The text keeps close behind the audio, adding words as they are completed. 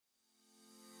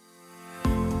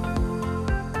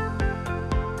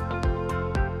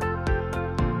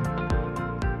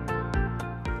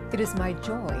is my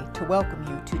joy to welcome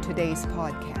you to today's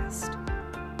podcast.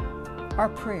 Our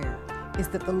prayer is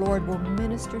that the Lord will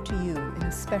minister to you in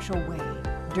a special way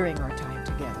during our time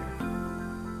together.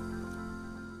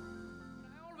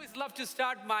 I always love to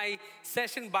start my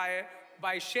session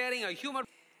by sharing a humor.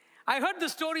 I heard the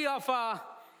story of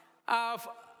a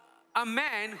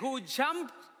man who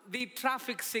jumped the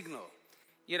traffic signal,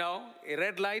 a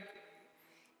red light.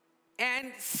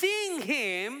 And seeing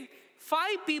him,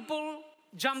 5 people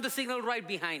jumped the signal right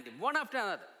behind him, one after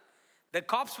another. The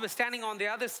cops were standing on the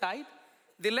other side.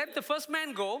 They let the first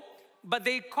man go, but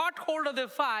they caught hold of the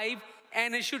 5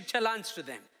 and issued challans to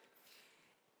them.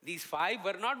 These 5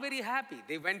 were not very happy.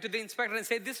 They went to the inspector and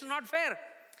said, "This is not fair."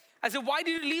 I said, "Why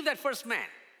did you leave that first man?"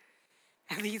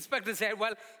 And the inspector said,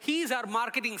 "Well, he's our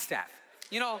marketing staff.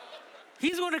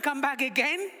 He's going to come back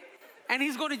again and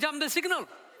he's going to jump the signal.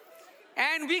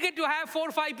 And we get to have 4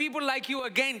 or 5 people like you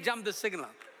again jump the signal."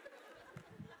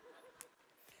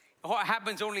 Oh, it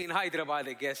happens only in Hyderabad,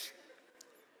 I guess.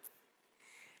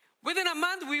 Within a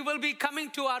month, we will be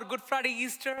coming to our Good Friday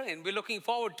Easter, and we're looking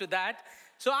forward to that.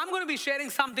 So I'm going to be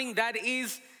sharing something that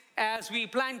is, as we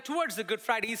plan towards the Good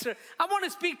Friday Easter, I want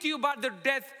to speak to you about the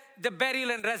death, the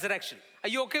burial, and resurrection. Are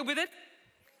you okay with it?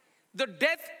 The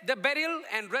death, the burial,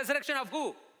 and resurrection of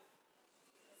who?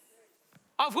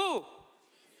 Of who?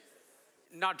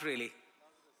 Not really.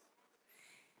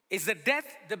 It's the death,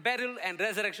 the burial, and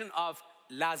resurrection of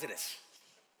Lazarus.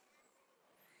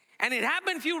 And it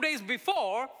happened a few days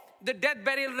before the death,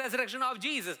 burial, resurrection of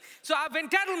Jesus. So I've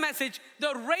entitled message,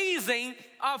 The Raising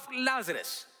of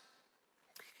Lazarus.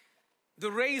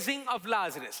 The raising of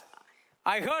Lazarus.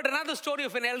 I heard another story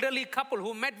of an elderly couple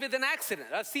who met with an accident,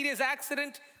 a serious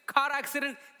accident, car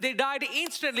accident. They died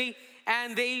instantly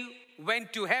and they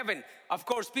went to heaven. Of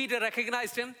course, Peter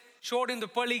recognized him, showed him the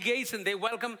pearly gates, and they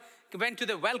went to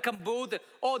the welcome booth.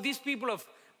 Oh, these people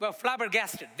were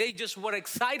flabbergasted. They just were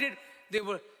excited. They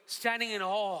were standing in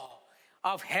awe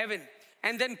of heaven.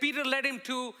 And then Peter led him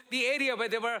to the area where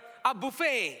there were a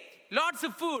buffet, lots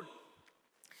of food.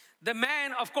 The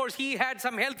man, of course, he had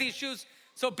some health issues.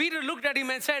 So Peter looked at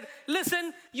him and said,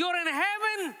 "Listen, you're in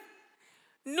heaven.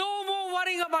 No more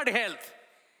worrying about health.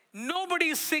 Nobody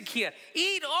is sick here.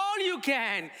 Eat all you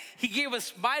can." He gave a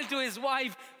smile to his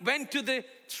wife,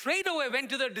 straight away went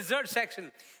to the dessert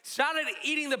section, started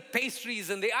eating the pastries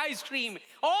and the ice cream,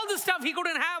 all the stuff he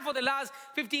couldn't have for the last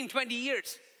 15, 20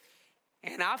 years.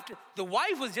 And after, the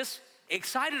wife was just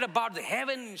excited about the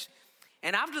heavens.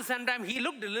 And after some time, he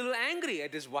looked a little angry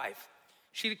at his wife.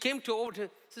 She came over to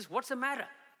him, says, "What's the matter?"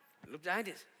 He looked at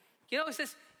this. He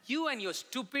says, "You and your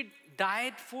stupid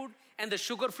diet food and the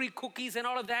sugar-free cookies and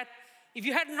all of that. If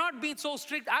you had not been so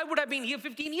strict, I would have been here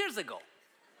 15 years ago."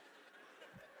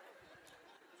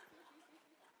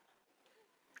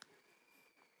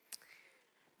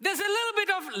 There's a little bit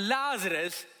of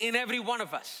Lazarus in every one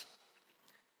of us.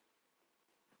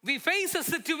 We face a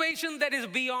situation that is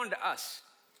beyond us.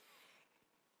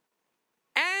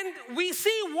 And we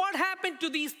see what happened to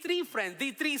these 3 friends,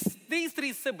 these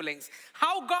three siblings,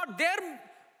 how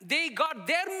they got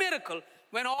their miracle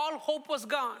when all hope was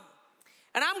gone.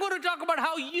 And I'm going to talk about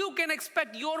how you can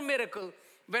expect your miracle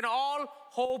when all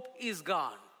hope is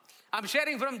gone. I'm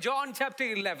sharing from John chapter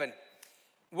 11,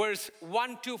 verse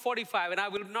 1 to 45, and I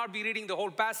will not be reading the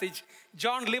whole passage.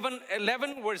 John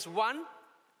 11, verse 1.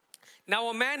 Now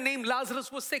a man named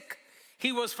Lazarus was sick.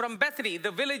 He was from Bethany,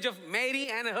 the village of Mary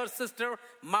and her sister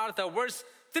Martha. Verse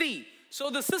 3. So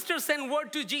the sister sent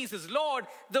word to Jesus, "Lord,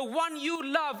 the one you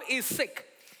love is sick."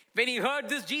 When he heard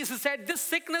this, Jesus said, "This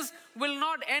sickness will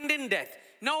not end in death.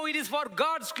 No, it is for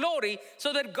God's glory,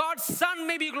 so that God's Son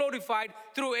may be glorified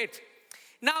through it."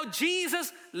 Now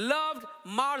Jesus loved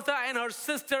Martha and her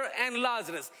sister and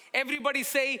Lazarus. Everybody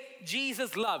say,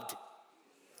 Jesus loved.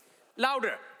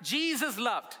 Louder. Jesus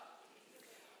loved.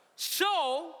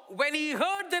 So when he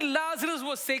heard that Lazarus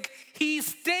was sick, he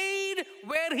stayed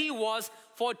where he was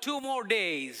for 2 more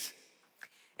days.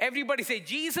 Everybody say,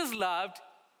 Jesus loved,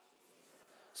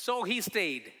 so he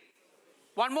stayed.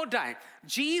 One more time.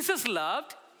 Jesus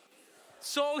loved,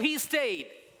 so he stayed.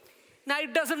 Now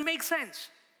it doesn't make sense.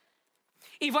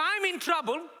 If I'm in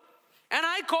trouble and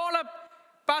I call up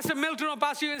Pastor Milton or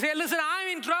Pastor you and say, "Listen, I'm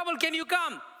in trouble, can you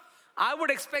come?" I would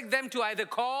expect them to either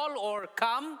call or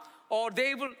come, or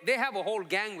they have a whole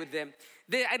gang with them.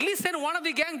 They at least send one of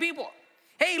the gang people.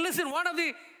 "Hey, listen, one of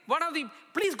the,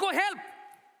 please go help."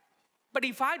 But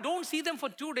if I don't see them for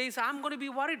 2 days, I'm going to be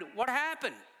worried. What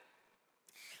happened?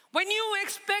 When you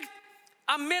expect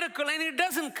a miracle and it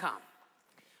doesn't come,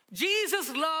 Jesus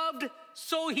loved,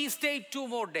 so he stayed 2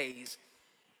 more days.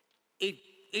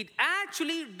 It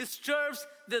actually disturbs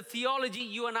the theology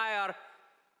you and I are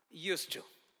used to.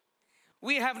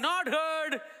 We have not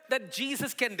heard that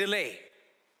Jesus can delay.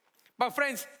 But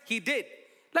friends, he did.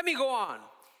 Let me go on.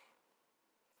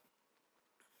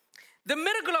 The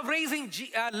miracle of raising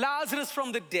Lazarus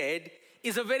from the dead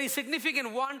is a very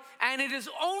significant one, and it is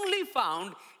only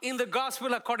found in the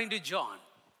gospel according to John.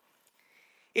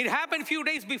 It happened a few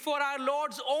days before our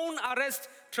Lord's own arrest,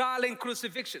 trial, and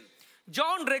crucifixion.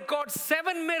 John records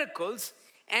 7 miracles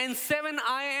and 7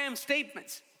 I am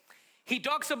statements. He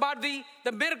talks about the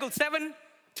miracle 7,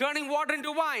 turning water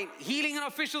into wine, healing an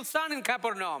official's son in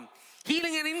Capernaum,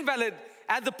 healing an invalid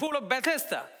at the pool of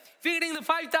Bethesda, feeding the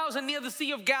 5,000 near the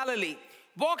Sea of Galilee,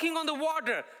 walking on the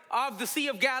water of the Sea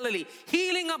of Galilee,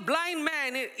 healing a blind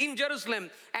man in Jerusalem,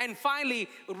 and finally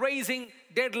raising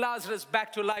dead Lazarus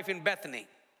back to life in Bethany.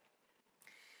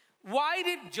 Why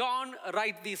did John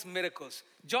write these miracles?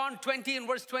 John 20 and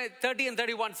verse 30 and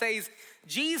 31 says,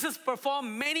 Jesus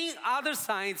performed many other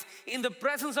signs in the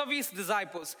presence of his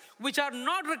disciples, which are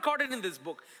not recorded in this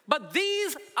book. But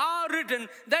these are written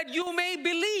that you may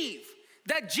believe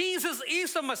that Jesus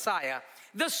is the Messiah,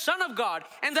 the Son of God,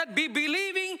 and that by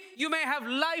believing you may have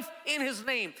life in his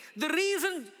name. The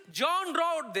reason John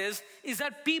wrote this is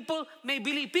that people may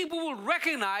believe, people will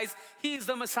recognize he is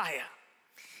the Messiah.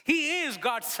 He is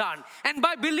God's Son. And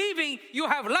by believing, you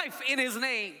have life in his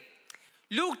name.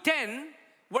 Luke 10,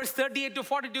 verse 38 to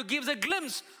 42 gives a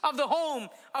glimpse of the home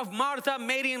of Martha,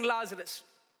 Mary, and Lazarus.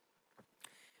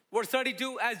 Verse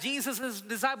 32, as Jesus'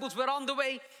 disciples were on the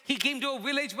way, he came to a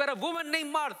village where a woman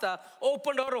named Martha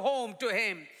opened her home to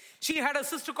him. She had a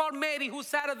sister called Mary who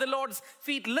sat at the Lord's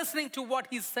feet listening to what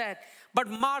he said. But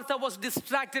Martha was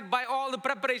distracted by all the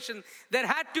preparation that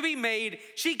had to be made.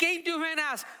 She came to him and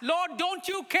asked, Lord, don't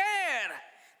you care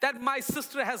that my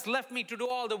sister has left me to do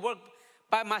all the work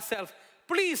by myself?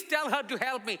 Please tell her to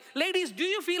help me. Ladies, do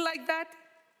you feel like that?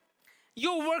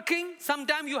 You're working,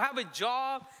 sometimes you have a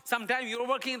job, sometimes you're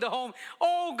working in the home.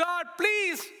 Oh God,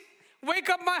 please wake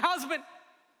up my husband.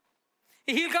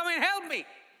 He'll come and help me.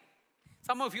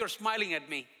 Some of you are smiling at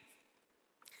me.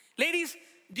 Ladies,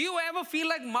 do you ever feel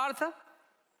like Martha?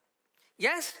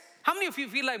 Yes? How many of you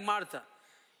feel like Martha?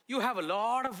 You have a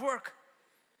lot of work.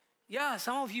 Yeah,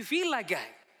 some of you feel like that.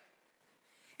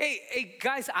 Hey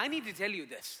guys, I need to tell you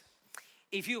this.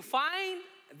 If you find,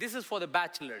 this is for the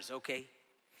bachelors, okay?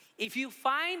 If you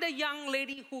find a young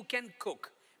lady who can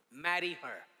cook, marry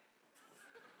her.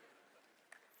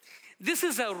 This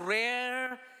is a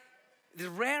rare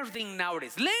thing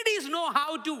nowadays. Ladies know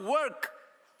how to work.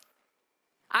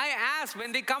 I ask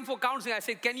when they come for counseling, I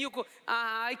say, can you cook?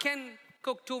 I can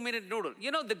cook 2-minute noodle.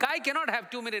 You know, the guy cannot have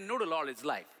 2-minute noodle all his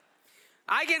life.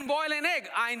 I can boil an egg.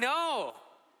 I know.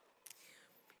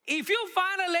 If you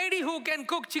find a lady who can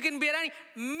cook chicken biryani,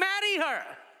 marry her.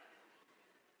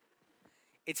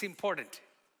 It's important.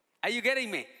 Are you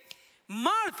getting me?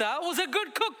 Martha was a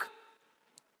good cook.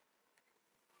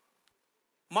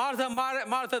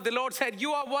 Martha, the Lord said,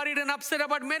 you are worried and upset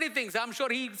about many things. I'm sure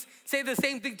he'll say the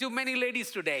same thing to many ladies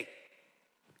today.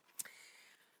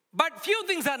 But few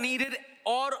things are needed,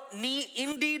 or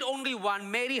indeed only one.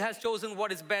 Mary has chosen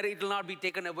what is better. It will not be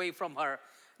taken away from her.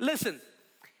 Listen,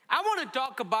 I want to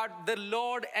talk about the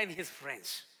Lord and his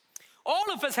friends.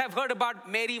 All of us have heard about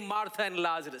Mary, Martha, and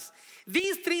Lazarus.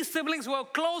 These 3 siblings were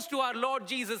close to our Lord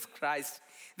Jesus Christ.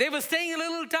 They were staying in a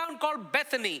little town called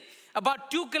Bethany, about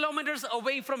 2 kilometers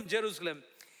away from Jerusalem.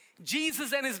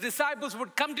 Jesus and his disciples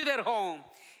would come to their home.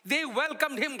 They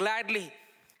welcomed him gladly.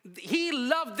 He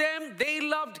loved them. They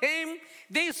loved him.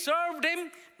 They served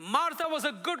him. Martha was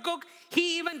a good cook.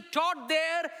 He even taught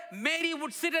there. Mary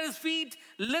would sit at his feet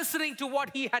listening to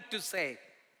what he had to say.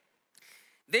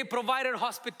 They provided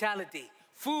hospitality,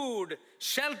 food,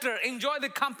 shelter, enjoy the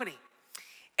company.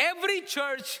 Every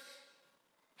church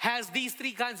has these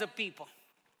 3 kinds of people.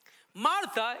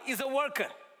 Martha is a worker.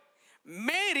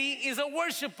 Mary is a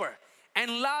worshiper.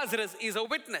 And Lazarus is a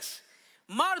witness.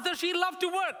 Martha, she loved to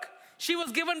work. She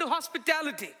was given to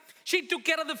hospitality. She took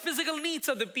care of the physical needs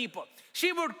of the people.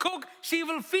 She would cook, she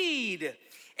will feed.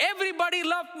 Everybody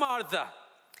loved Martha.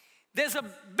 There's a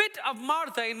bit of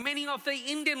Martha in many of the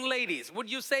Indian ladies. Would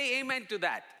you say amen to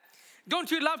that? Don't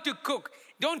you love to cook?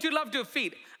 Don't you love to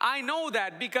feed? I know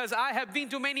that because I have been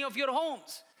to many of your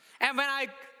homes. And when I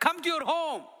come to your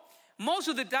home, most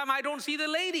of the time I don't see the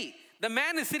lady. The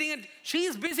man is sitting and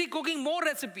she's busy cooking more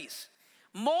recipes.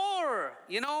 More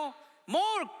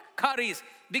curries.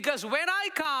 Because when I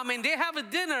come and they have a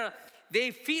dinner,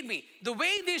 they feed me. The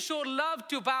way they show love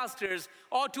to pastors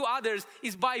or to others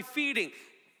is by feeding.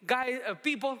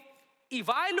 People, if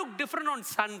I look different on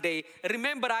Sunday,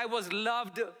 remember I was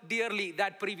loved dearly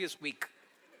that previous week.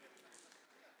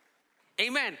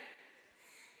 Amen.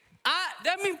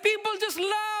 I mean, people just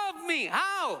love me.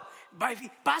 How?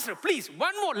 Pastor, please,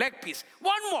 one more leg piece,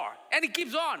 one more. And he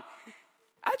keeps on.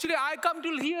 Actually, I come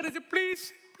to here and say,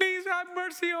 please, please have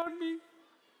mercy on me.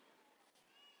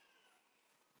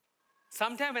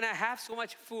 Sometimes when I have so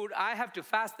much food, I have to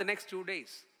fast the next 2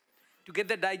 days to get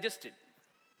that digested.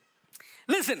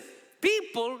 Listen,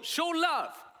 people show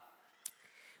love.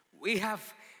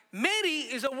 Mary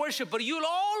is a worshiper. You'll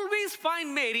always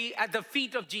find Mary at the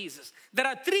feet of Jesus. There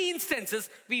are 3 instances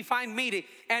we find Mary,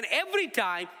 and every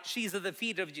time she's at the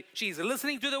feet of Jesus. She's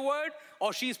listening to the word,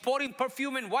 or she's pouring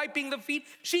perfume and wiping the feet.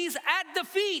 She's at the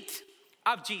feet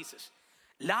of Jesus.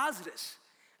 Lazarus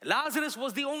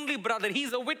was the only brother.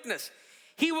 He's a witness.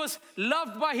 He was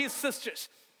loved by his sisters.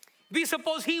 We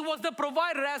suppose he was the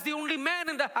provider as the only man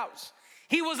in the house.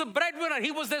 He was a breadwinner.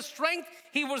 He was the strength.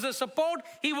 He was the support.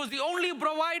 He was the only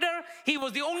provider. He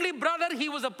was the only brother. He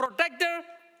was a protector.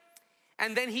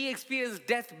 And then he experienced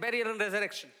death, burial, and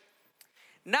resurrection.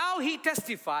 Now he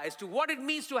testifies to what it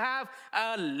means to have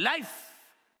a life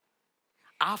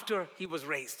after he was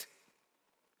raised.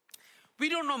 We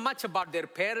don't know much about their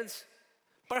parents.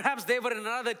 Perhaps they were in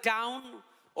another town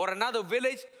or another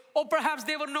village, or perhaps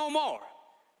they were no more.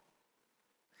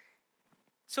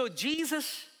 So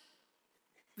Jesus,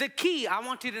 the key, I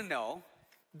want you to know,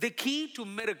 the key to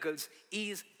miracles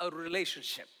is a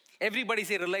relationship. Everybody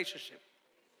say relationship.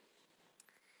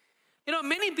 You know,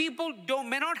 many people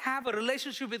may not have a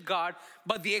relationship with God,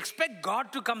 but they expect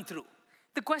God to come through.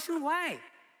 The question, why?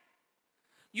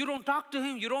 You don't talk to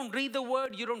him, you don't read the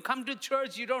word, you don't come to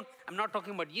church, I'm not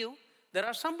talking about you. There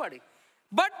are somebody.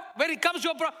 But when it comes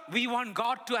to a problem, we want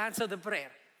God to answer the prayer.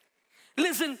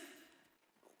 Listen,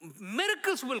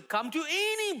 miracles will come to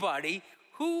anybody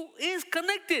who is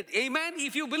connected. Amen.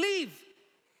 If you believe,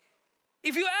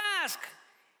 if you ask,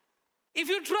 if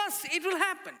you trust, it will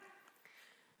happen.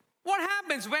 What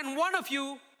happens when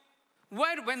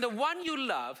when the one you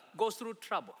love goes through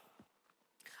trouble?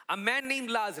 A man named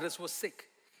Lazarus was sick.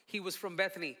 He was from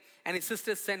Bethany, and his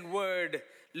sisters sent word,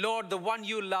 Lord, the one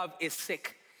you love is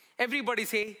sick. Everybody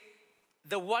say,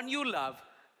 the one you love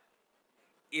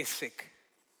is sick.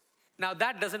 Now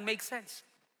that doesn't make sense.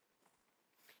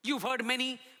 You've heard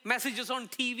many messages on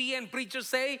TV and preachers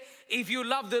say, if you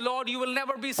love the Lord, you will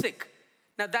never be sick.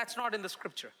 Now that's not in the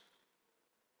scripture.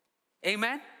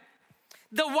 Amen?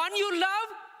 The one you love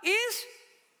is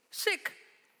sick.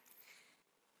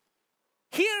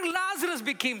 Here Lazarus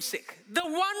became sick. The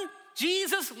one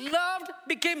Jesus loved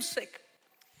became sick.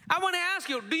 I want to ask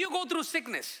you, do you go through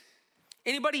sickness?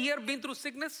 Anybody here been through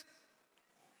sickness?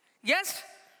 Yes?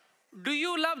 Do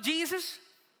you love Jesus?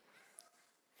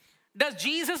 Does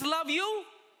Jesus love you?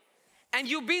 And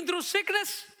you've been through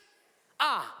sickness?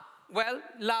 Well,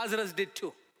 Lazarus did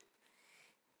too.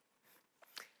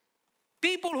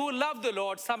 People who love the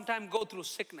Lord sometimes go through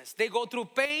sickness. They go through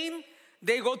pain.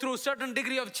 They go through a certain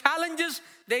degree of challenges.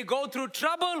 They go through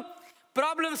trouble.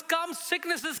 Problems come,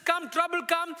 sicknesses come, trouble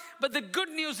come. But the good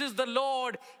news is the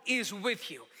Lord is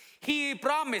with you. He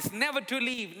promised never to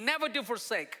leave, never to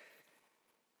forsake.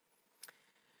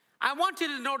 I want you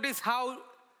to notice how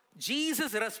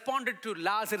Jesus responded to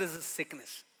Lazarus'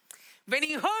 sickness. When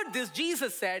he heard this,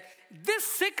 Jesus said, this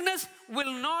sickness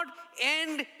will not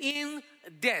end in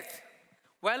death.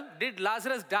 Well, did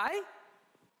Lazarus die?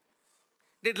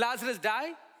 Did Lazarus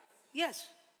die? Yes.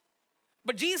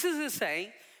 But Jesus is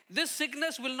saying, this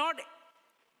sickness will not,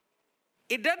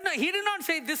 he did not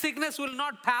say this sickness will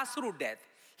not pass through death.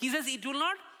 He says it will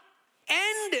not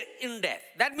end in death.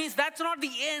 That means that's not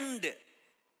the end.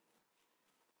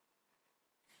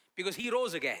 Because he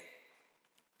rose again.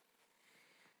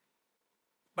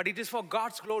 But it is for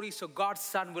God's glory, so God's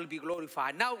Son will be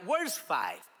glorified. Now, verse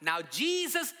 5. Now,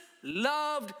 Jesus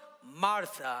loved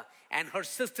Martha and her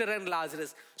sister and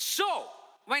Lazarus. So,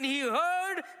 when he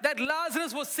heard that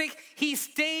Lazarus was sick, he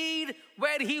stayed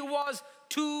where he was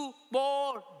 2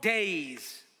 more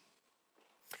days.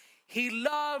 He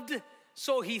loved,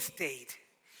 so he stayed.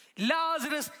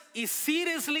 Lazarus is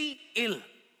seriously ill.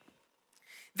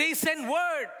 They sent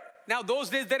word. Now, those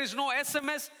days, there is no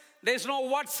SMS, there's no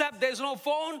WhatsApp, there's no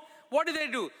phone. What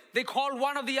do? They call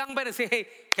one of the young men and say, hey,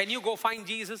 can you go find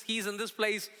Jesus? He's in this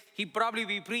place. He probably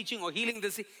be preaching or healing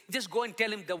the sick. Just go and tell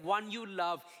him the one you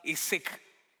love is sick.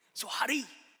 So hurry.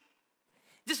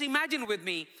 Just imagine with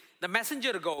me, the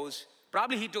messenger goes,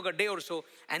 probably he took a day or so,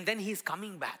 and then he's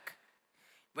coming back.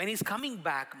 When he's coming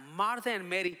back, Martha and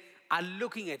Mary are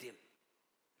looking at him.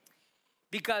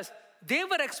 Because they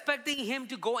were expecting him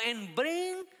to go and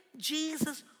bring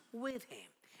Jesus with him.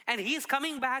 And he's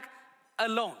coming back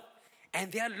alone. And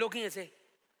they are looking and say,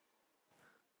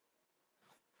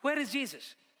 where is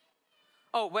Jesus?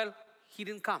 Oh, well, he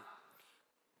didn't come.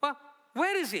 Well,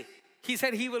 where is he? He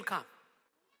said he will come.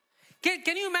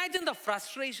 Can you imagine the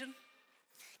frustration?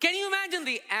 Can you imagine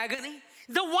the agony?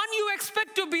 The one you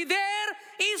expect to be there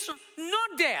is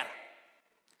not there.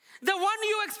 The one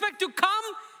you expect to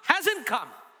come hasn't come.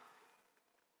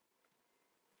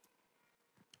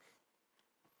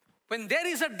 When there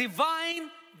is a divine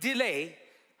delay,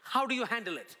 how do you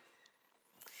handle it?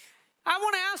 I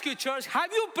want to ask you, church,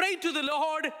 have you prayed to the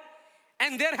Lord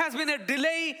and there has been a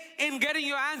delay in getting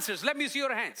your answers? Let me see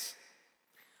your hands.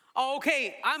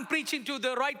 Okay, I'm preaching to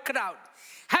the right crowd.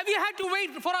 Have you had to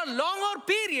wait for a longer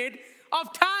period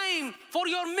of time for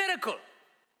your miracle?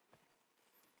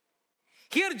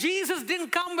 Here, Jesus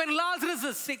didn't come when Lazarus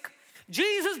is sick.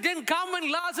 Jesus didn't come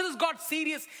when Lazarus got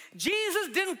serious. Jesus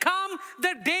didn't come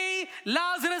the day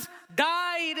Lazarus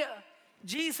died.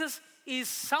 Jesus is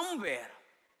somewhere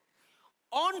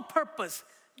on purpose,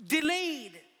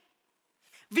 delayed.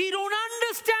 We don't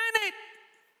understand it.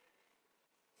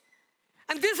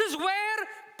 And this is where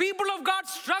people of God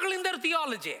struggle in their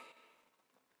theology.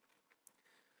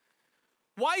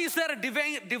 Why is there a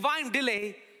divine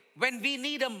delay when we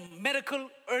need a miracle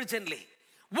urgently?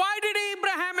 Why did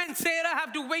Abraham and Sarah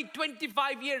have to wait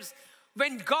 25 years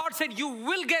when God said you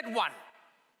will get one?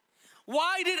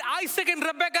 Why did Isaac and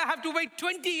Rebekah have to wait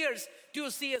 20 years to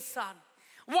see a son?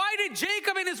 Why did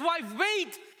Jacob and his wife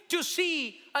wait to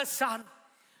see a son?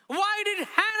 Why did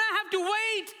Hannah have to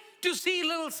wait to see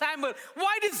little Samuel?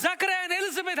 Why did Zachariah and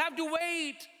Elizabeth have to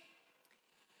wait?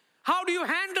 How do you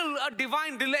handle a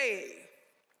divine delay?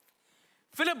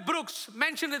 Philip Brooks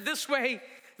mentioned it this way: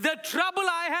 the trouble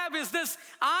I have is this: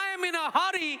 I am in a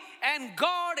hurry and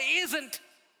God isn't.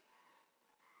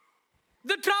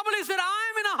 The trouble is that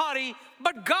I am in a hurry,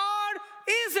 but God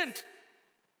isn't.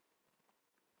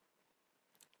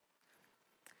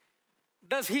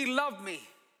 Does He love me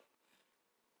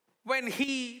when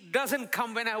He doesn't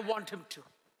come when I want Him to?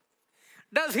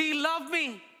 Does He love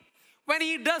me when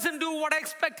He doesn't do what I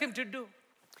expect Him to do?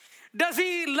 Does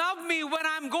He love me when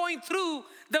I'm going through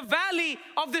the valley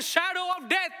of the shadow of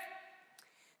death?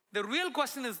 The real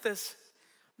question is this: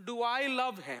 do I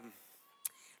love Him?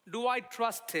 Do I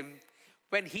trust Him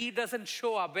when He doesn't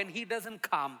show up, when He doesn't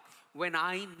come, when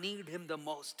I need Him the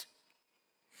most?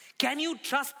 Can you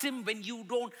trust Him when you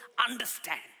don't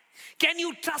understand? Can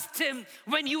you trust Him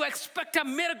when you expect a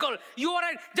miracle? You are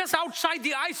just outside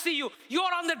the ICU. You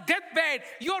are on the deathbed.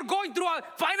 You are going through a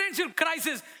financial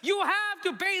crisis. You have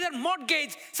to pay that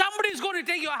mortgage. Somebody is going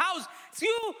to take your house.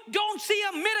 You don't see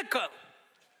a miracle.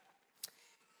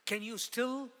 Can you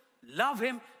still love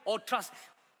Him or trust?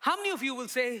 How many of you will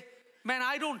say, man,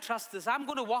 I don't trust this. I'm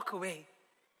going to walk away.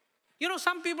 You know,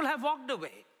 some people have walked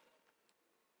away.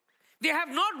 They have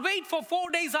not waited for 4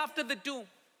 days after the tomb.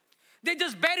 They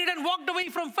just buried and walked away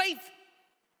from faith.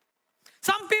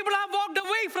 Some people have walked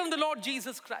away from the Lord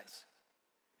Jesus Christ.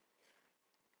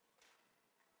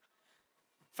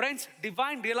 Friends,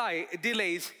 divine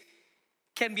delays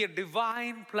can be a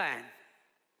divine plan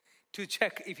to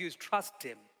check if you trust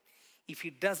Him. If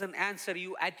He doesn't answer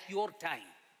you at your time,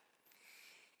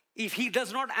 if He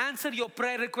does not answer your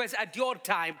prayer request at your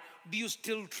time, do you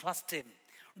still trust Him?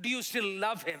 Do you still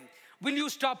love Him? Will you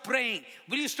stop praying?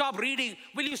 Will you stop reading?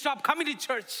 Will you stop coming to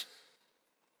church?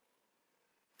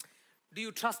 Do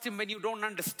you trust Him when you don't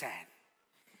understand?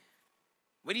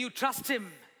 When you trust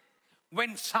Him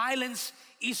when silence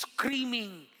is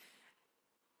screaming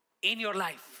in your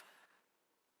life?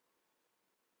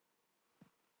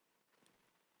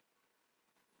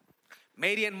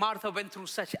 Mary and Martha went through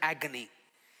such agony.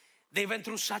 They went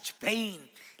through such pain,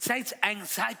 such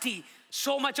anxiety,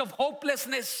 so much of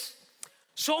hopelessness,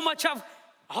 so much of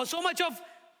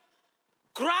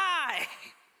cry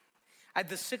at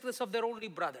the sickness of their only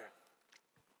brother.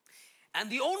 And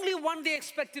the only one they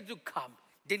expected to come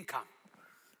didn't come.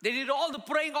 They did all the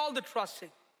praying, all the trusting.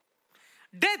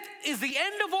 Death is the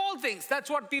end of all things. That's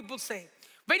what people say.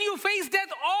 When you face death,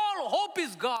 all hope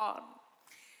is gone.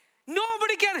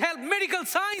 Nobody can help. Medical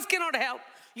science cannot help.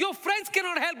 Your friends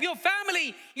cannot help. Your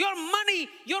family, your money,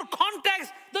 your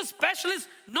contacts, the specialists,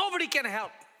 nobody can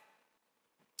help.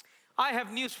 I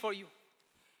have news for you.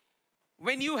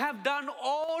 When you have done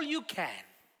all you can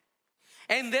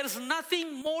and there's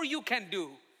nothing more you can do,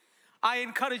 I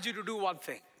encourage you to do one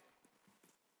thing.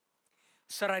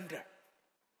 Surrender.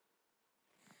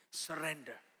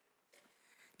 Surrender.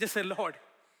 Just say, Lord,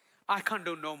 I can't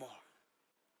do no more.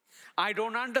 I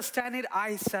don't understand it.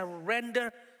 I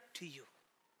surrender to you.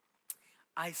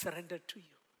 I surrender to you.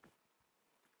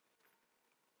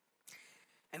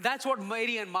 And that's what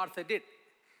Mary and Martha did.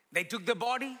 They took the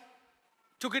body,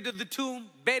 took it to the tomb,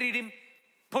 buried him,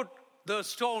 put the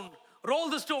stone,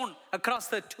 rolled the stone across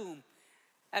the tomb.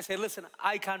 and say, listen,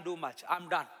 I can't do much. I'm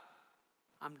done.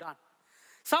 I'm done.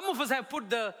 Some of us have put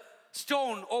the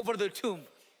stone over the tomb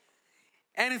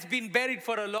and it's been buried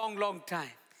for a long, long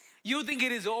time. You think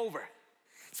it is over.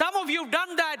 Some of you have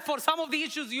done that for some of the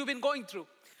issues you've been going through.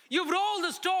 You've rolled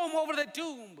the stone over the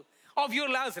tomb of your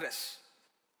Lazarus.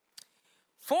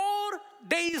 4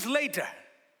 days later,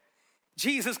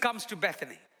 Jesus comes to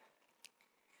Bethany.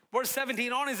 Verse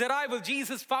 17, on his arrival,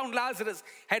 Jesus found Lazarus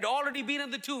had already been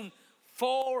in the tomb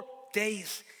 4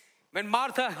 days. When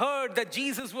Martha heard that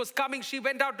Jesus was coming, she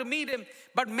went out to meet him,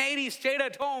 but Mary stayed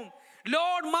at home.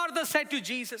 Lord, Martha said to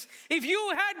Jesus, if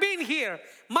you had been here,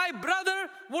 my brother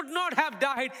would not have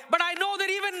died. But I know that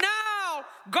even now,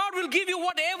 God will give you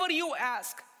whatever you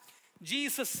ask.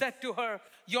 Jesus said to her,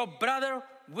 your brother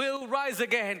will rise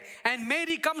again. And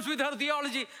Mary comes with her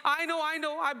theology. I know,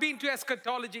 I've been to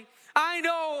eschatology. I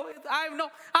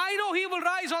know he will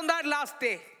rise on that last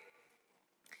day.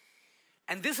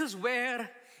 And this is where,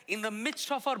 in the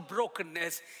midst of our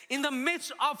brokenness, in the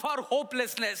midst of our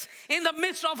hopelessness, in the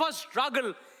midst of our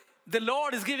struggle, the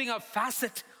Lord is giving a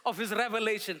facet of his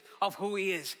revelation of who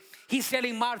he is. He's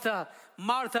telling Martha,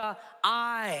 Martha,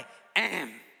 I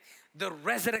am the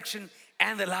resurrection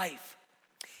and the life.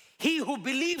 He who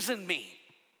believes in me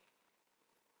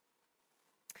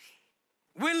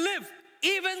will live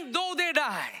even though they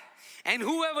die. And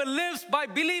whoever lives by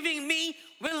believing me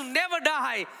will never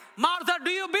die. Martha,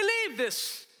 do you believe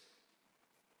this?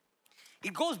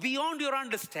 It goes beyond your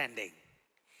understanding.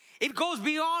 It goes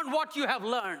beyond what you have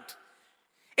learned.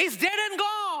 It's dead and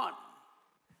gone.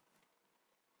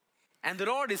 And the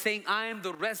Lord is saying, I am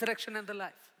the resurrection and the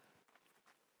life.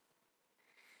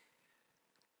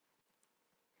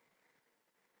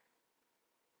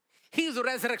 He is the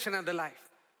resurrection and the life.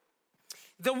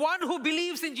 The one who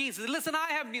believes in Jesus, listen,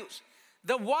 I have news.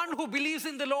 The one who believes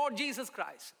in the Lord Jesus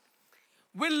Christ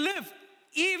will live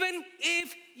even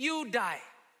if you die.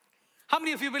 How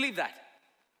many of you believe that?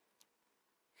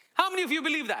 How many of you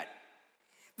believe that?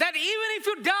 That even if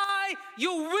you die,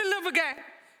 you will live again.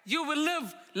 You will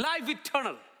live life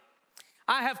eternal.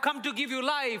 I have come to give you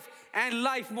life and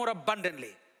life more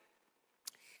abundantly.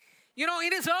 You know,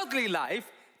 in his earthly life,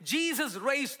 Jesus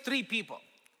raised 3 people.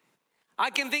 I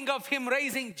can think of him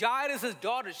raising Jairus'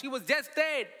 daughter. She was just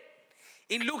dead.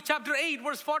 In Luke chapter 8,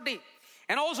 verse 40.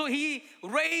 And also he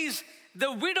raised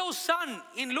the widow's son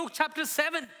in Luke chapter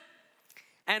 7.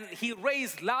 And he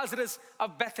raised Lazarus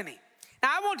of Bethany. Now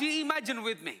I want you to imagine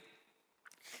with me.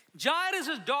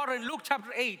 Jairus' daughter in Luke chapter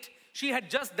 8, she had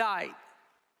just died.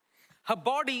 Her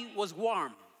body was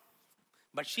warm,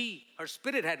 but her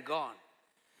spirit had gone.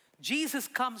 Jesus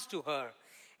comes to her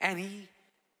and he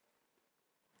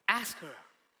asks her,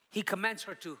 he commands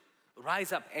her to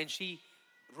rise up, and she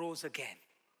rose again.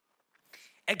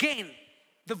 Again,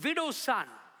 the widow's son.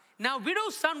 Now,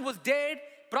 widow's son was dead,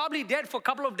 probably dead for a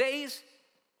couple of days.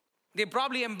 They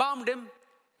probably embalmed him,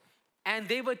 and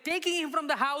they were taking him from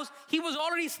the house. He was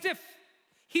already stiff.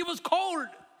 He was cold.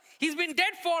 He's been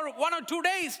dead for 1 or 2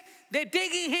 days. They're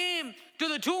taking him to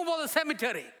the tomb or the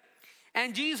cemetery.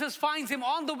 And Jesus finds him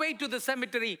on the way to the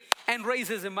cemetery and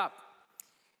raises him up.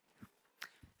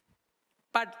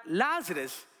 But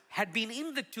Lazarus had been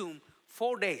in the tomb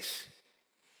 4 days.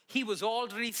 He was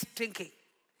already stinking.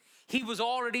 He was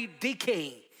already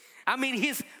decaying. I mean,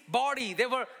 his body, there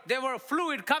were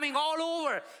fluid coming all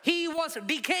over. He was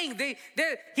decaying. There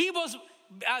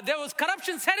was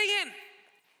corruption setting in.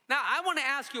 Now, I want to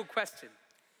ask you a question.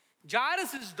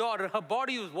 Jairus' daughter, her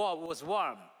body was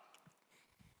warm.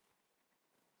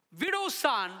 Widow's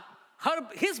son,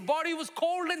 his body was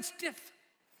cold and stiff.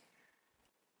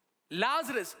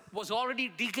 Lazarus was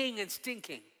already decaying and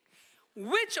stinking.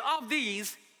 Which of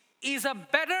these is a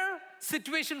better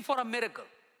situation for a miracle?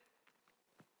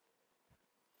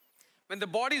 When the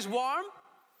body is warm,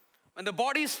 when the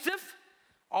body is stiff,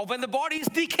 or when the body is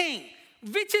decaying?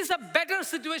 Which is a better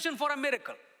situation for a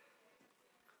miracle?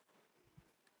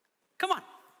 Come on.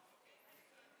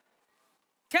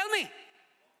 Tell me.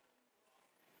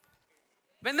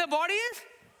 When the body is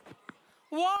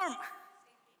warm.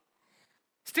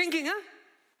 Stinking, huh?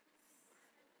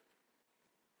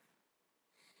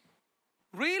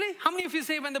 Really? How many of you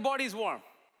say when the body is warm?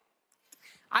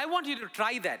 I want you to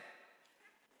try that.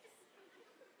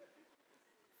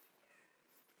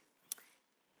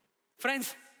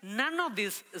 Friends, none of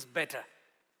this is better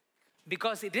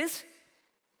because it is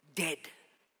dead.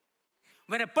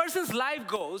 When a person's life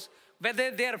goes,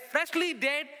 whether they are freshly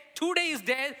dead, 2 days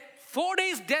dead, 4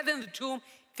 days dead in the tomb,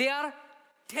 they are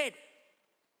dead.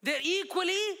 They're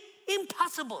equally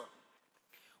impossible.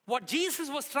 What Jesus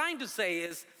was trying to say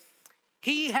is,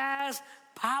 he has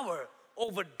power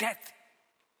over death.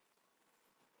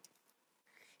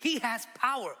 He has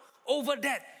power over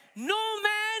death. No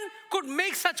man could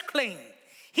make such claim.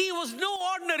 He was no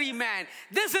ordinary man.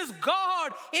 This is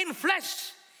God in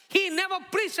flesh. He never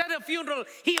preached at a funeral.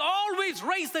 He always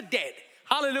raised the dead.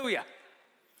 Hallelujah.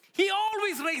 He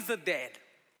always raised the dead.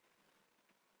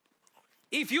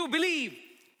 If you believe,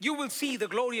 you will see the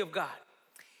glory of God.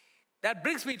 That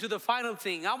brings me to the final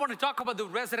thing. I want to talk about the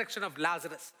resurrection of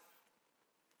Lazarus.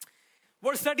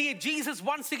 Verse 38, Jesus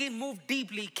once again moved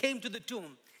deeply, came to the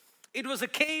tomb. It was a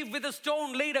cave with a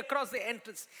stone laid across the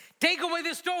entrance. Take away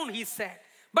the stone, he said.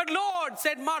 But Lord,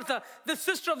 said Martha, the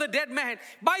sister of the dead man,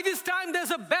 by this time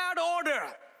there's a bad odor,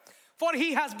 for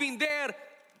he has been there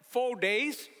 4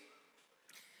 days.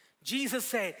 Jesus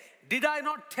said, did I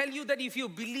not tell you that if you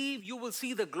believe, you will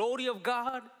see the glory of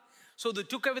God? So they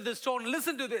took away the stone.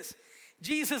 Listen to this.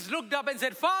 Jesus looked up and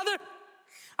said, Father,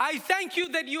 I thank you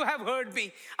that you have heard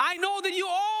me. I know that you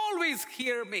always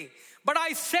hear me. But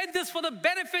I said this for the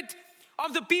benefit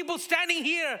of the people standing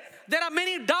here. There are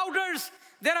many doubters.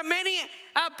 There are many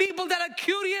people that are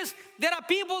curious. There are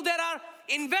people that are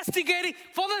investigating.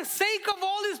 For the sake of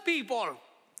all these people,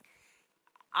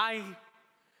 I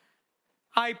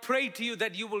pray to you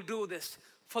that you will do this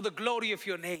for the glory of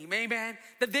your name. Amen.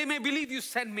 That they may believe you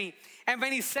sent me. And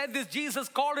when he said this, Jesus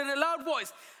called in a loud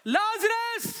voice,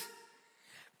 Lazarus,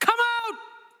 come out.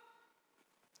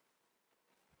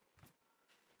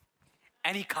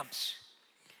 And he comes,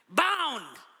 bound.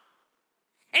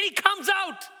 And he comes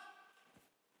out.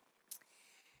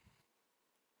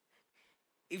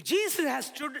 If Jesus had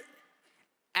stood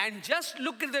and just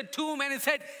looked at the tomb and he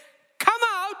said, come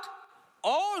out,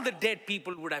 all the dead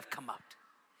people would have come out.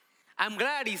 I'm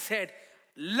glad he said,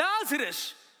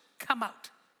 Lazarus, come out.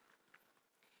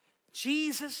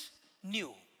 Jesus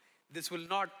knew this will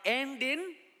not end in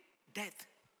death.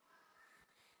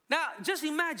 Now, just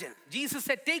imagine, Jesus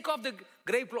said, take off the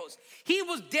grave clothes. He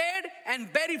was dead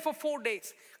and buried for 4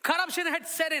 days. Corruption had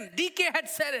set in, decay had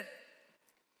set in.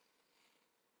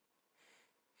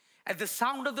 At the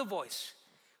sound of the voice,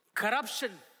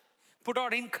 corruption put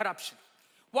out incorruption.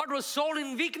 What was sown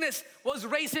in weakness was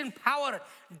raised in power.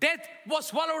 Death was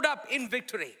swallowed up in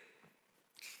victory.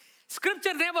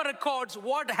 Scripture never records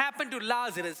what happened to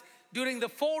Lazarus during the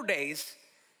 4 days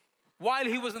while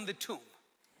he was in the tomb.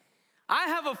 I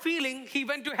have a feeling he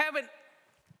went to heaven.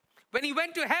 When he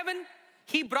went to heaven,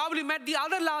 he probably met the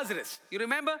other Lazarus. You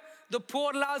remember? The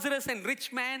poor Lazarus and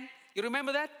rich man. You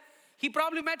remember that? He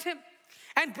probably met him.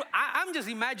 And I'm just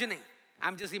imagining.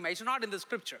 It's not in the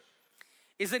scripture.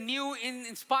 It's a new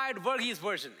inspired Verghese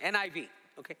version, NIV.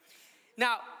 Okay.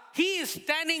 Now, he is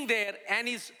standing there and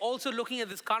he's also looking at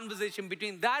this conversation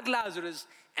between that Lazarus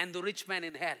and the rich man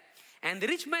in hell. And the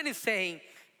rich man is saying,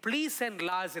 please send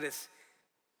Lazarus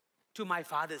to my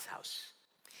father's house.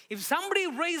 If somebody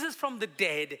raises from the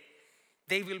dead,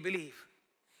 they will believe.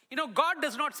 You know, God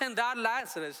does not send that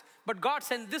Lazarus, but God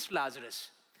sent this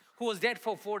Lazarus who was dead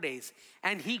for 4 days.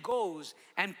 And he goes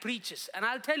and preaches. And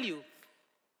I'll tell you,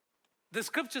 the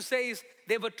scripture says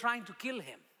they were trying to kill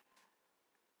him.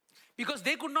 Because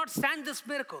they could not stand this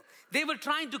miracle. They were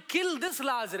trying to kill this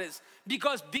Lazarus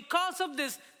because of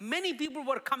this, many people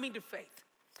were coming to faith.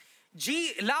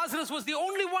 Lazarus was the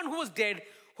only one who was dead,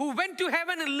 who went to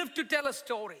heaven and lived to tell a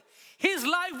story. His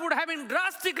life would have been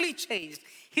drastically changed.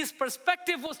 His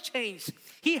perspective was changed.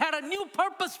 He had a new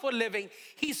purpose for living.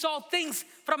 He saw things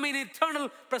from an eternal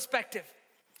perspective.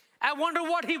 I wonder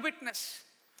what he witnessed.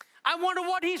 I wonder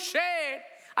what he shared.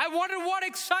 I wonder what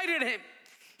excited him.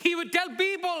 He would tell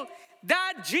people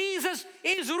that Jesus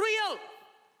is real.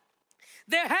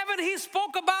 The heaven he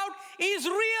spoke about is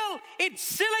real. It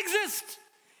still exists.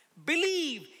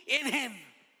 Believe in him.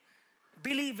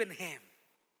 Believe in him.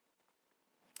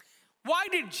 Why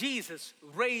did Jesus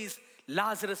raise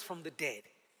Lazarus from the dead?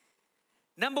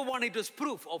 Number one, it was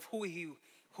proof of who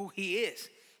he is.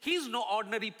 He's no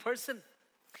ordinary person.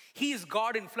 He is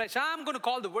God in flesh. I'm going to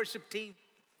call the worship team.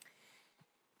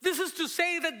 This is to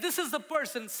say that this is the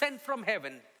person sent from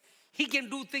heaven. He can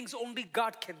do things only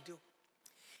God can do.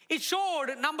 It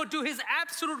showed, number two, his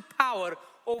absolute power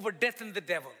over death and the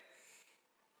devil.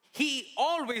 He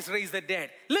always raised the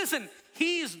dead. Listen,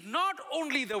 he is not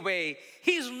only the way,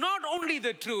 he is not only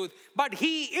the truth, but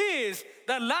he is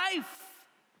the life.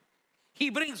 He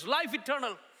brings life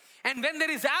eternal. And when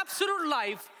there is absolute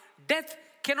life, death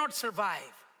cannot survive.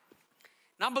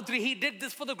 Number three, he did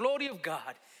this for the glory of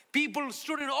God. People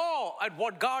stood in awe at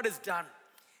what God has done.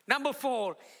 Number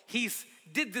four, he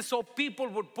did this so people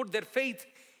would put their faith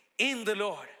in the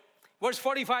Lord. Verse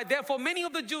 45, therefore many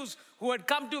of the Jews who had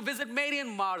come to visit Mary and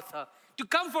Martha to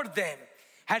comfort them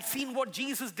had seen what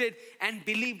Jesus did and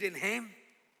believed in him.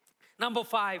 Number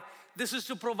 5, this is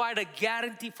to provide a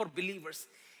guarantee for believers.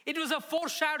 It was a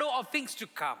foreshadow of things to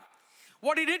come.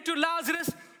 What he did to Lazarus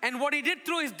and what he did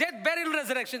through his death, burial,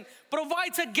 resurrection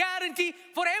provides a guarantee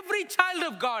for every child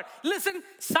of God. Listen,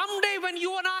 someday when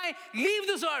you and I leave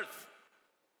this earth,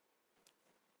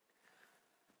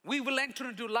 we will enter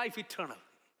into life eternal.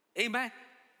 Amen.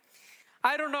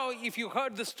 I don't know if you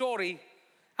heard the story.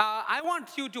 I want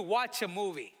you to watch a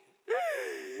movie.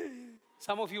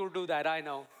 Some of you will do that, I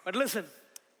know. But listen,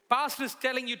 pastor is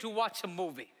telling you to watch a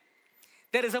movie.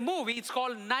 There is a movie, it's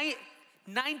called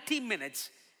 90 Minutes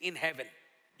in Heaven.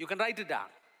 You can write it down.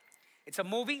 It's a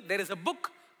movie. There is a book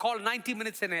called 90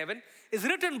 Minutes in Heaven. It's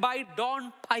written by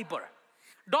Don Piper.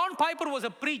 Don Piper was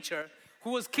a preacher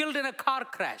who was killed in a car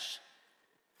crash.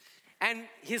 And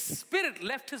his spirit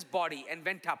left his body and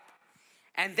went up.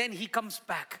 And then he comes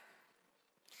back.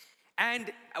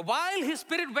 And while his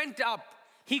spirit went up,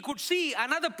 he could see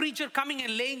another preacher coming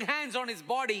and laying hands on his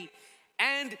body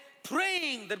and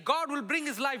praying that God will bring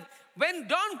his life. When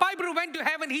Don Piper went to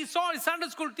heaven, he saw his Sunday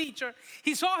school teacher.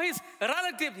 He saw his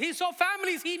relative. He saw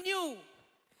families he knew.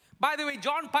 By the way,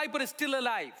 John Piper is still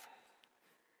alive.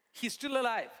 He's still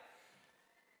alive.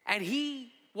 And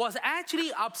he was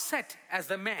actually upset as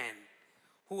the man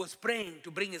who was praying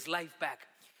to bring his life back.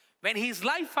 When his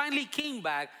life finally came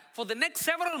back, for the next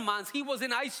several months, he was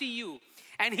in ICU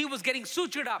and he was getting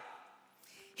sutured up.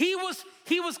 He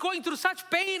was going through such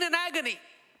pain and agony.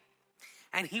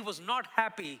 And he was not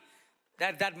happy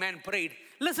that that man prayed.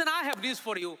 Listen, I have news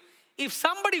for you. If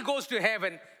somebody goes to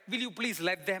heaven, will you please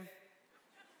let them?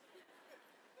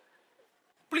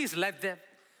 Please let them.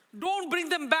 Don't bring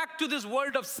them back to this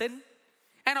world of sin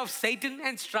and of Satan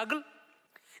and struggle.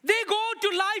 They go to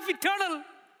life eternal.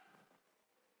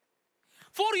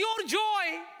 For your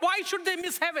joy, why should they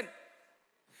miss heaven?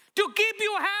 To keep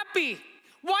you happy,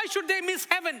 why should they miss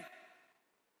heaven?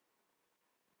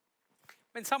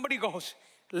 When somebody goes,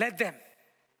 let them.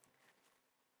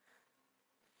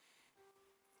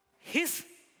 His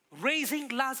raising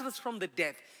Lazarus from the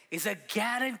dead is a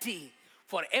guarantee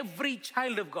for every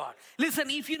child of God. Listen,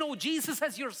 if you know Jesus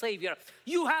as your Savior,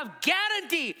 you have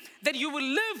guarantee that you will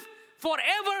live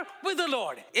forever with the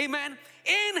Lord. Amen.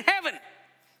 In heaven.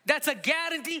 That's a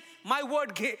guarantee my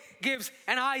word gives,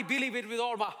 and I believe it with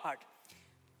all my heart.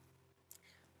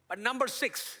 But number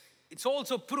 6, it's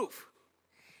also proof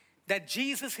that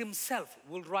Jesus himself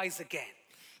will rise again.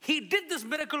 He did this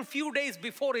miracle few days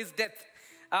before his death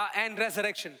and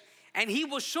resurrection. And he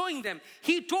was showing them.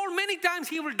 He told many times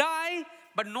he will die,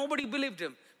 but nobody believed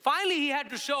him. Finally, he had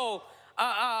to show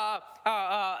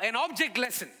an object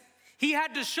lesson. He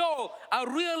had to show a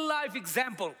real life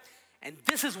example. And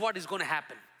this is what is going to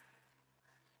happen.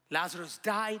 Lazarus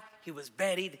died, he was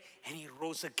buried, and he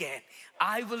rose again.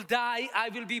 I will die, I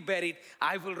will be buried,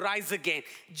 I will rise again.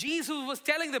 Jesus was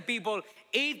telling the people,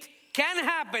 it can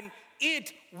happen,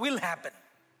 it will happen.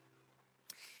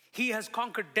 He has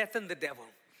conquered death and the devil.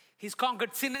 He's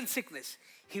conquered sin and sickness.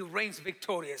 He reigns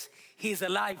victorious. He is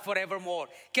alive forevermore.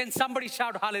 Can somebody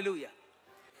shout hallelujah?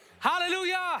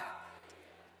 Hallelujah!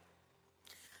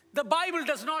 The Bible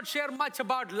does not share much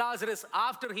about Lazarus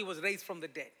after he was raised from the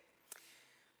dead.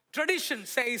 One tradition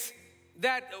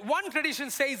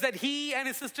says that he and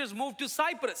his sisters moved to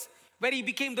Cyprus, where he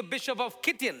became the bishop of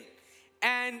Kition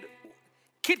and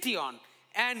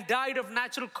died of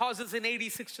natural causes in AD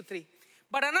 63.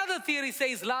 But another theory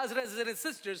says Lazarus and his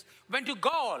sisters went to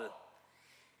Gaul,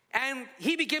 and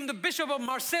he became the bishop of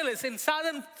Marseilles in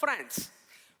southern France,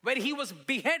 where he was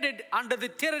beheaded under the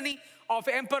tyranny of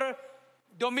Emperor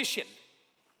Domitian.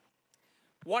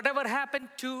 Whatever happened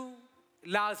to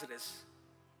Lazarus,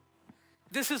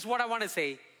 this is what I want to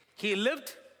say. He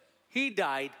lived, he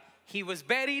died, he was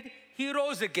buried, he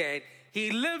rose again.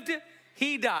 He lived,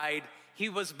 he died, he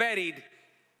was buried,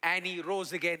 and he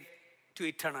rose again to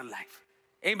eternal life.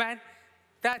 Amen?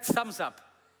 That sums up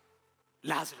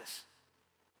Lazarus.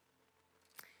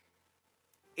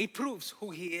 It proves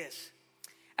who he is.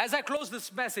 As I close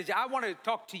this message, I want to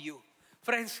talk to you.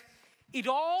 Friends, it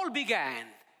all began.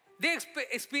 They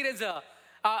experienced a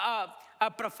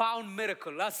profound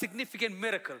miracle, a significant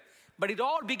miracle. But it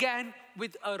all began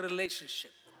with a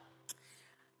relationship.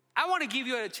 I want to give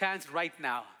you a chance right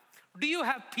now. Do you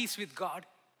have peace with God?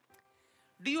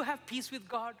 Do you have peace with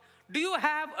God? Do you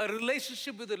have a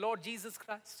relationship with the Lord Jesus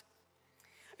Christ?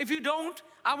 If you don't,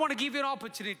 I want to give you an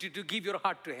opportunity to give your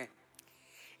heart to him.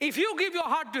 If you give your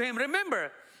heart to him,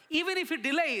 remember, even if it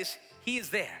delays, he is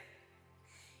there.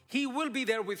 He will be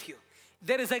there with you.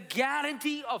 There is a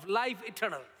guarantee of life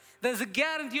eternal. There is a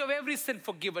guarantee of every sin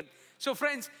forgiven. So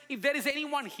friends, if there is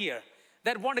anyone here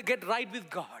that want to get right with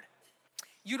God,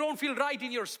 You don't feel right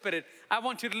in your spirit. I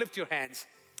want you to lift your hands.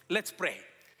 Let's pray.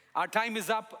 Our time is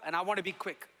up and I want to be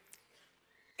quick.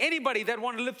 Anybody that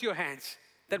want to lift your hands,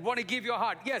 that want to give your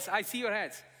heart. Yes, I see your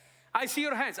hands. I see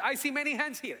your hands. I see many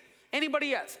hands here.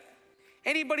 Anybody else?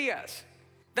 Anybody else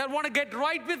that want to get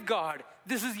right with God?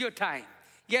 This is your time.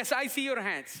 Yes, I see your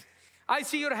hands. I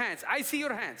see your hands. I see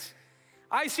your hands.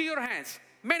 I see your hands.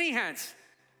 Many hands.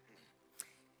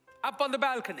 Up on the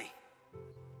balcony.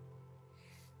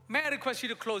 May I request you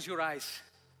to close your eyes?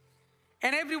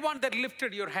 And everyone that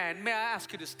lifted your hand, may I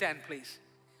ask you to stand, please?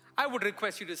 I would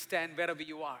request you to stand wherever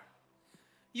you are.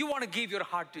 You want to give your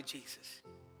heart to Jesus.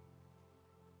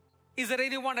 Is there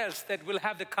anyone else that will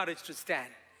have the courage to stand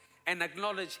and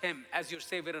acknowledge Him as your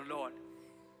Savior and Lord?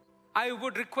 I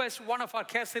would request one of our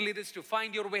castle leaders to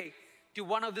find your way to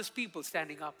one of these people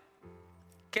standing up.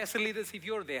 Castle leaders, if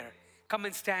you're there, come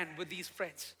and stand with these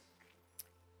friends.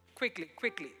 Quickly,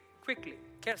 quickly, quickly.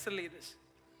 Castle leaders,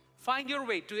 find your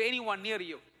way to anyone near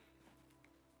you.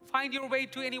 Find your way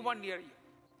to anyone near you.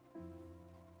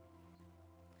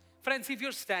 Friends, if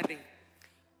you're standing,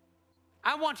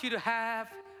 I want you to have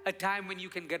a time when you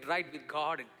can get right with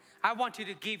God, and I want you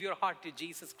to give your heart to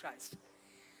Jesus Christ.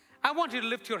 I want you to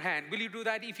lift your hand. Will you do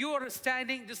that? If you are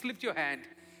standing, just lift your hand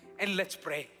and let's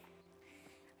pray.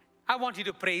 I want you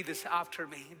to pray this after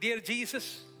me. Dear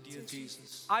Jesus,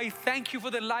 I thank you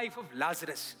for the life of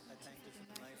Lazarus.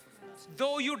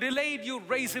 Though you delayed, you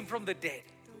raised him from the dead.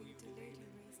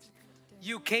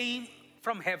 You came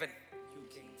from heaven.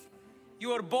 You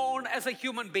were born as a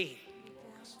human being.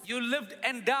 You lived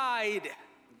and died.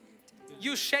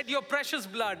 You shed your precious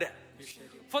blood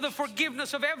for the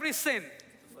forgiveness of every sin.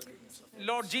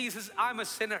 Lord Jesus, I'm a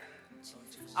sinner.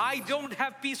 I don't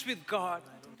have peace with God.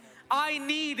 I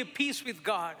need peace with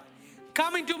God.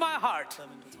 Come into my heart.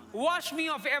 Wash me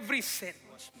of every sin.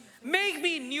 Make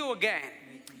me new again.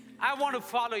 I want to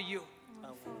follow you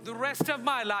the rest of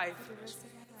my life.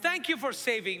 Thank you for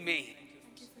saving me.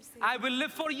 I will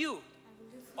live for you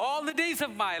all the days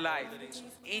of my life.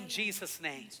 In Jesus'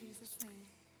 name.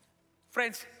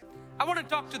 Friends, I want to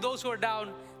talk to those who are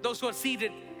down, those who are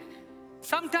seated.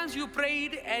 Sometimes you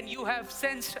prayed and you have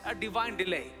sensed a divine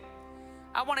delay.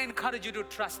 I want to encourage you to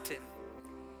trust Him.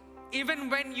 Even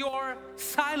when your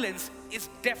silence is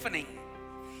deafening,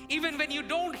 even when you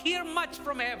don't hear much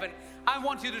from heaven, I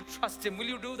want you to trust Him. Will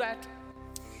you do that?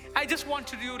 I just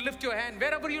want you to lift your hand.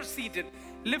 Wherever you're seated,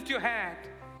 lift your hand.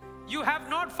 You have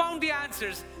not found the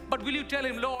answers, but will you tell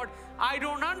Him, Lord, I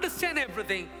don't understand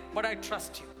everything, but I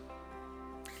trust you.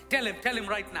 Tell Him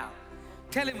right now.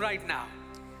 Tell Him right now.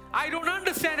 I don't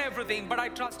understand everything, but I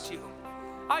trust you.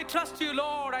 I trust you,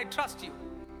 Lord, I trust you.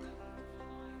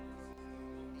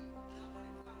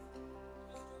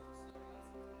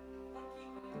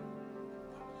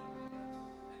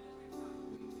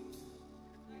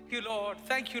 Thank you, Lord.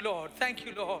 Thank you, Lord. Thank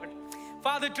you, Lord.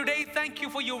 Father, today, thank you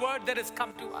for your word that has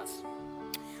come to us.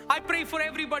 I pray for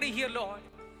everybody here, Lord.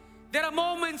 There are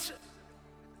moments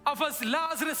of a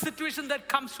Lazarus situation that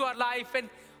comes to our life, and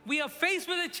we are faced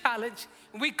with a challenge.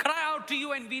 We cry out to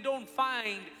you and we don't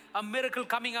find a miracle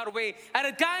coming our way at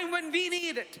a time when we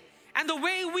need it and the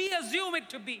way we assume it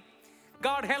to be.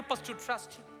 God, help us to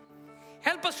trust you.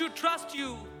 Help us to trust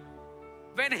you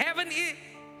when heaven is,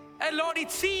 and Lord,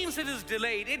 it seems it is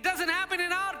delayed. It doesn't happen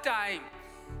in our time.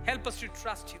 Help us to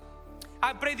trust you.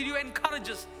 I pray that you encourage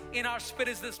us in our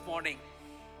spirits this morning.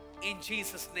 In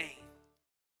Jesus' name.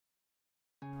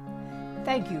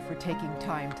 Thank you for taking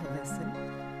time to listen.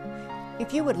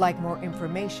 If you would like more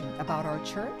information about our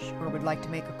church or would like to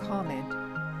make a comment,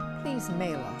 please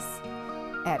mail us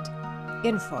at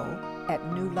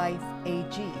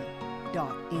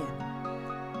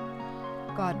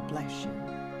info@newlifeag.in. God bless you.